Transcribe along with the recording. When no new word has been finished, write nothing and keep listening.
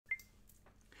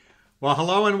Well,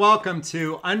 hello and welcome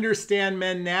to Understand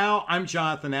Men Now. I'm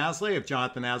Jonathon Aslay of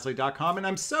jonathonaslay.com, and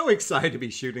I'm so excited to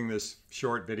be shooting this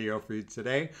short video for you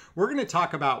today. We're going to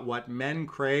talk about what men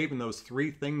crave and those 3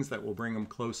 things that will bring them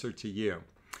closer to you.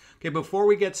 Okay, before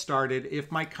we get started,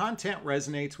 if my content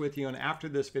resonates with you and after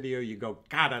this video you go,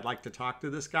 God, I'd like to talk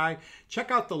to this guy, check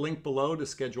out the link below to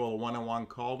schedule a one-on-one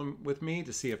call with me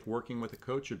to see if working with a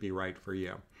coach would be right for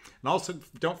you. And also,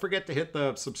 don't forget to hit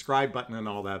the subscribe button and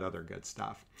all that other good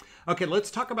stuff. Okay, let's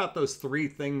talk about those 3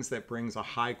 things that brings a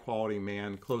high-quality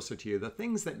man closer to you, the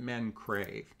things that men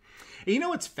crave. And you know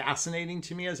what's fascinating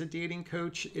to me as a dating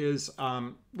coach is,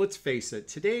 let's face it,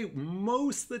 today,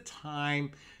 most of the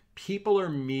time, people are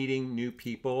meeting new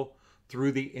people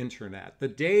through the internet. The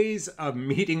days of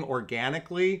meeting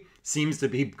organically seems to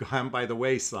be gone by the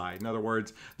wayside. In other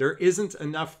words, there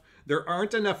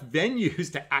aren't enough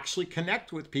venues to actually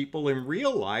connect with people in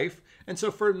real life. And so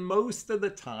for most of the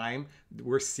time,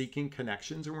 we're seeking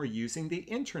connections and we're using the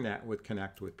internet to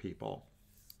connect with people.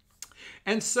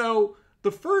 And so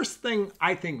the first thing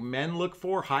I think men look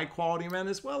for, high quality men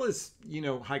as well as,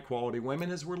 high quality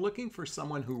women, is we're looking for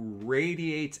someone who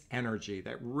radiates energy,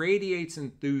 that radiates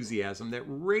enthusiasm, that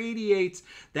radiates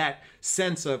that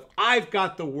sense of I've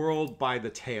got the world by the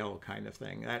tail kind of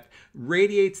thing, that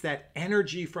radiates that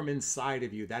energy from inside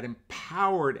of you, that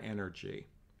empowered energy.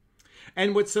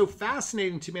 And what's so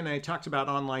fascinating to me, and I talked about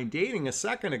online dating a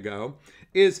second ago,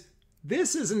 is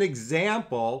this is an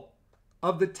example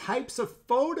of the types of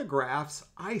photographs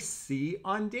I see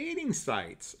on dating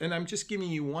sites. And I'm just giving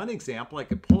you one example. I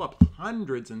could pull up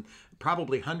hundreds and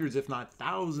probably hundreds, if not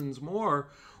thousands more,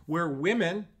 where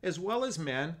women as well as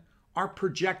men are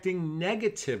projecting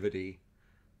negativity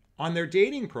on their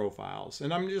dating profiles.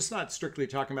 And I'm just not strictly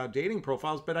talking about dating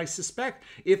profiles, but I suspect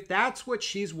if that's what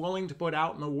she's willing to put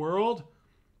out in the world,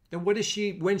 then what is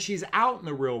she when she's out in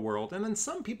the real world? And then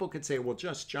some people could say, well,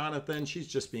 just Jonathon, she's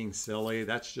just being silly.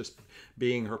 That's just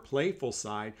being her playful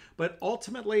side. But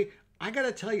ultimately, I got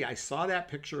to tell you, I saw that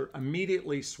picture,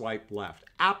 immediately swiped left.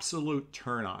 Absolute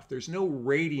turnoff. There's no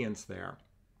radiance there.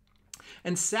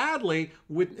 And sadly,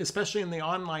 especially in the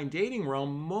online dating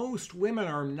realm, most women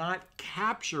are not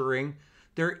capturing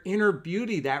their inner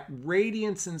beauty, that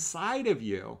radiance inside of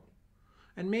you.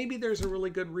 And maybe there's a really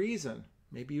good reason.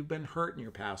 Maybe you've been hurt in your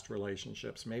past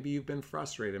relationships. Maybe you've been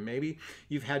frustrated. Maybe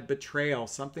you've had betrayal.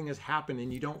 Something has happened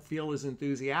and you don't feel as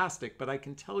enthusiastic. But I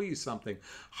can tell you something.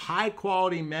 High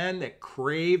quality men that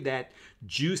crave that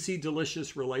juicy,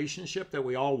 delicious relationship that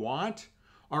we all want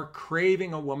are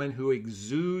craving a woman who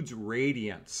exudes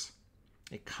radiance.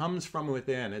 It comes from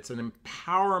within. It's an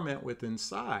empowerment within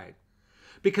inside.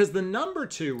 Because the number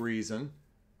 2 reason,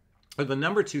 or the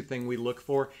number 2 thing we look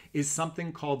for is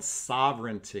something called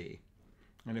sovereignty.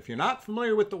 And if you're not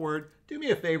familiar with the word, do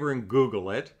me a favor and Google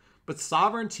it. But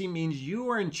sovereignty means you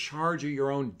are in charge of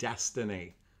your own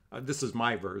destiny. This is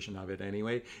my version of it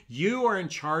anyway. You are in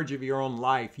charge of your own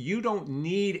life. You don't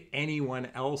need anyone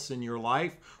else in your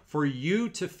life for you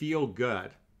to feel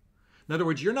good. In other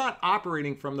words, you're not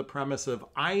operating from the premise of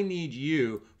I need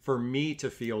you for me to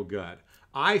feel good.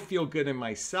 I feel good in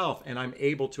myself and I'm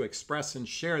able to express and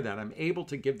share that. I'm able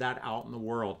to give that out in the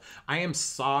world. I am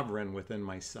sovereign within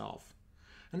myself.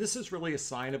 And this is really a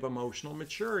sign of emotional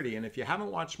maturity. And if you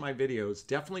haven't watched my videos,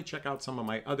 definitely check out some of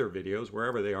my other videos,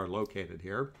 wherever they are located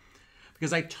here,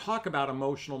 because I talk about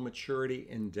emotional maturity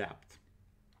in depth.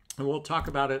 And we'll talk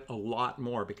about it a lot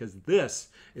more because this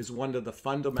is one of the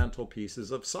fundamental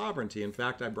pieces of sovereignty. In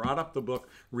fact, I brought up the book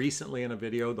recently in a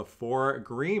video, The 4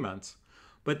 Agreements.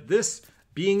 But this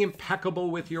being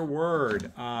impeccable with your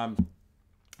word,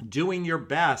 doing your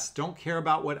best, don't care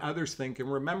about what others think,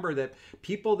 and remember that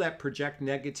people that project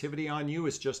negativity on you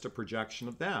is just a projection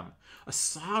of them. A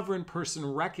sovereign person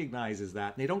recognizes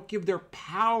that, and they don't give their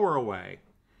power away.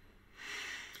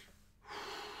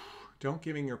 Don't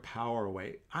giving your power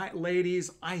away.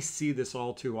 Ladies, I see this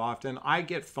all too often. I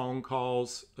get phone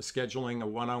calls scheduling a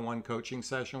one-on-one coaching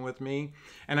session with me,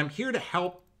 and I'm here to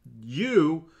help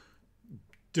you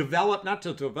not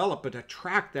to develop, but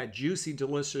attract that juicy,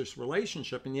 delicious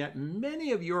relationship. And yet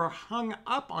many of you are hung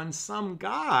up on some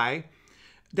guy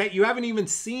that you haven't even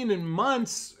seen in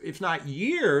months, if not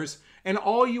years. And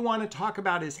all you want to talk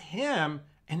about is him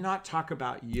and not talk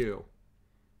about you.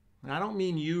 And I don't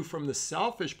mean you from the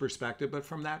selfish perspective, but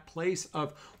from that place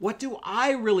of what do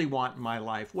I really want in my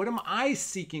life? What am I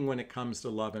seeking when it comes to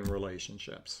love and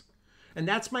relationships? And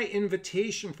that's my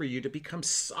invitation for you to become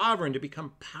sovereign, to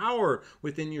become power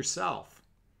within yourself,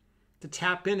 to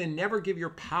tap in and never give your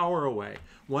power away.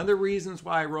 One of the reasons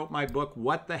why I wrote my book,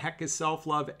 What the Heck is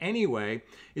Self-Love Anyway,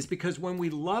 is because when we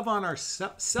love on our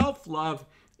self-love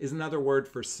is another word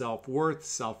for self-worth,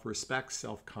 self-respect,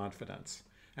 self-confidence.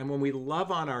 And when we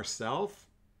love on ourselves,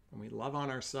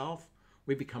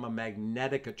 we become a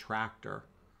magnetic attractor.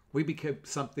 We become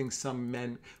something some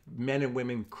men and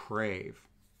women crave.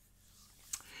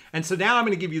 And so now I'm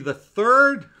going to give you the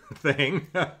third thing.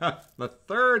 The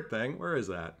third thing, where is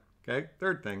that? Okay,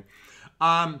 third thing.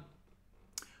 I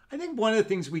think one of the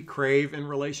things we crave in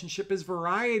relationship is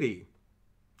variety.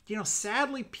 You know,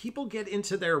 sadly, people get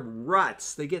into their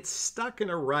ruts. They get stuck in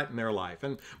a rut in their life,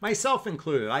 and myself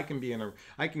included. I can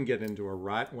get into a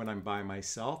rut when I'm by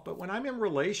myself, but when I'm in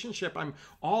relationship, I'm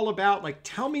all about like,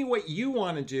 tell me what you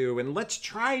want to do, and let's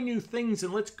try new things,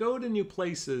 and let's go to new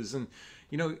places. And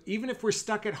you know, even if we're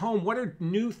stuck at home, what are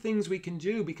new things we can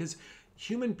do? Because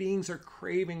human beings are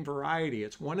craving variety.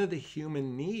 It's one of the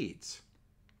human needs.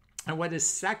 And what is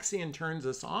sexy and turns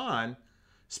us on,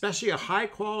 especially a high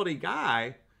quality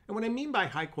guy. And what I mean by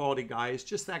high quality guy is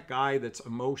just that guy that's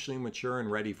emotionally mature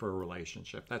and ready for a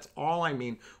relationship. That's all I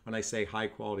mean when I say high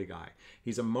quality guy.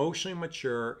 He's emotionally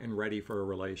mature and ready for a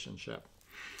relationship.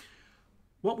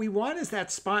 What we want is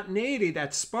that spontaneity,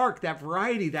 that spark, that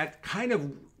variety, that kind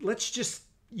of, let's just,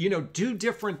 you know, do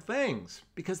different things,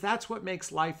 because that's what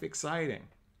makes life exciting.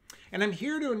 And I'm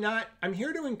here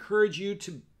to encourage you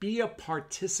to be a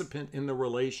participant in the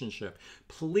relationship.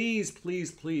 Please,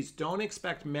 please, please don't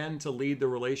expect men to lead the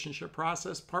relationship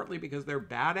process, partly because they're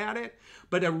bad at it.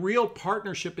 But a real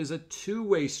partnership is a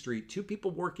two-way street, two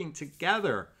people working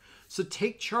together. So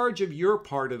take charge of your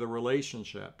part of the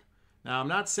relationship. Now, I'm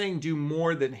not saying do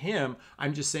more than him.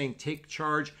 I'm just saying take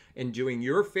charge in doing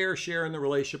your fair share in the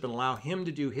relationship and allow him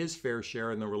to do his fair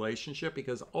share in the relationship,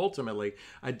 because ultimately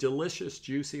a delicious,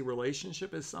 juicy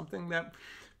relationship is something that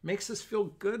makes us feel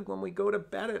good when we go to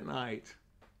bed at night.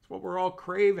 It's what we're all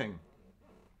craving.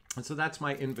 And so that's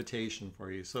my invitation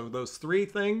for you. So those three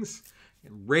things: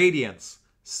 radiance,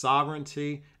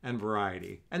 sovereignty, and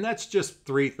variety. And that's just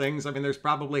three things. I mean, there's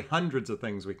probably hundreds of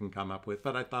things we can come up with,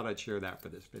 but I thought I'd share that for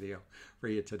this video for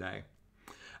you today.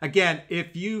 Again,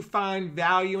 if you find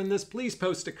value in this, please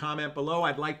post a comment below.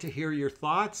 I'd like to hear your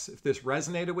thoughts. If this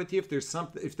resonated with you,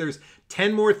 if there's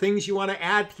 10 more things you want to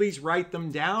add, please write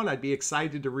them down. I'd be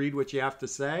excited to read what you have to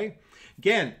say.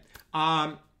 Again,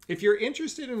 if you're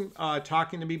interested in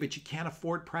talking to me, but you can't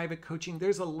afford private coaching,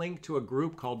 there's a link to a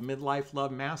group called Midlife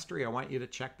Love Mastery. I want you to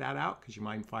check that out because you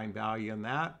might find value in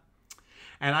that.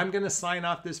 And I'm going to sign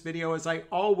off this video as I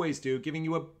always do, giving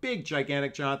you a big,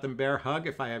 gigantic Jonathan Bear hug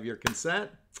if I have your consent.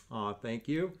 Aw, thank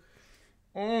you.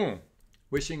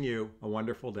 Wishing you a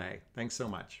wonderful day. Thanks so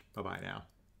much. Bye-bye now.